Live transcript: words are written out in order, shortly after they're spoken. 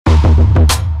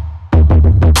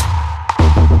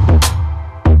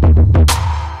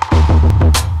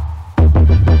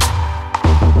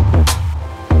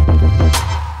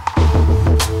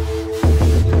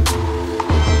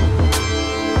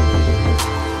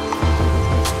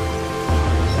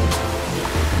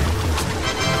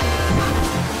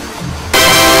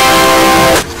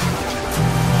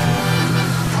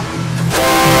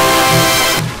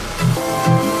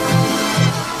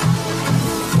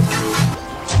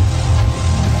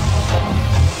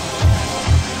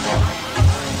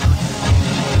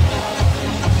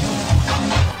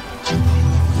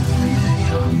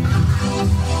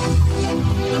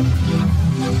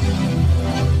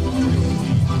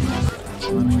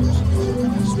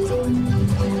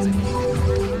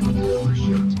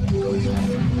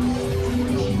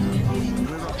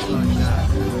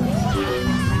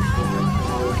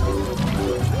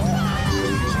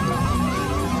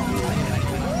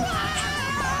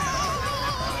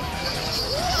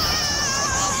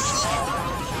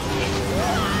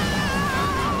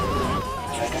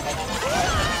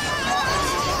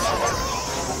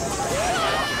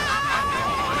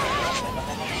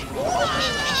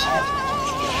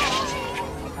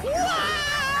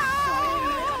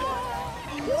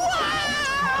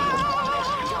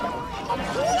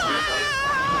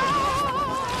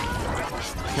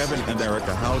Kevin and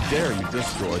Erica, how dare you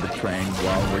destroy the train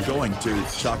while we're going to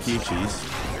Chuck E. Cheese?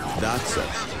 That's it.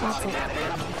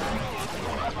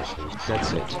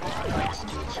 That's it.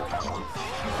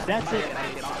 That's it.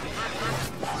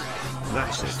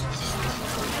 That's it.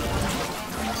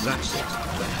 That's it.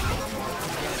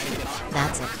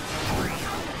 That's it.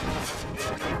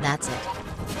 That's it.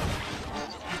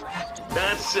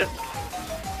 That's it.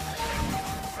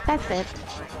 That's it.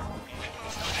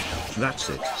 That's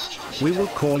it. We will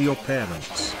call your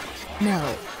parents.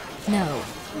 No. No.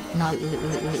 Not.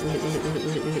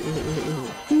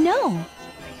 No.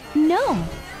 No.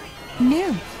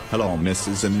 No. Hello,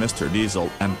 Mrs. and Mr. Diesel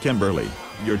and Kimberly.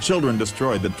 Your children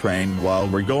destroyed the train while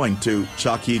we're going to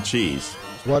Chuck E. Cheese.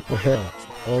 What the hell?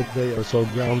 Oh, they are so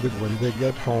grounded when they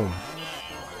get home.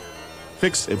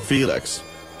 Fix it, Felix.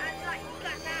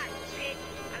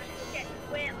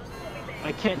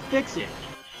 I can't fix it.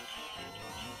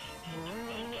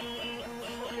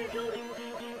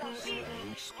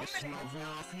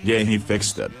 Yeah, he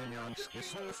fixed it.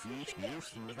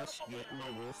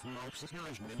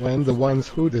 When the ones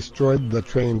who destroyed the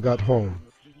train got home.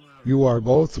 You are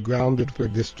both grounded for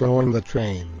destroying the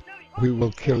train. We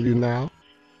will kill you now.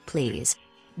 Please.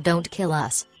 Don't kill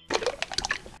us.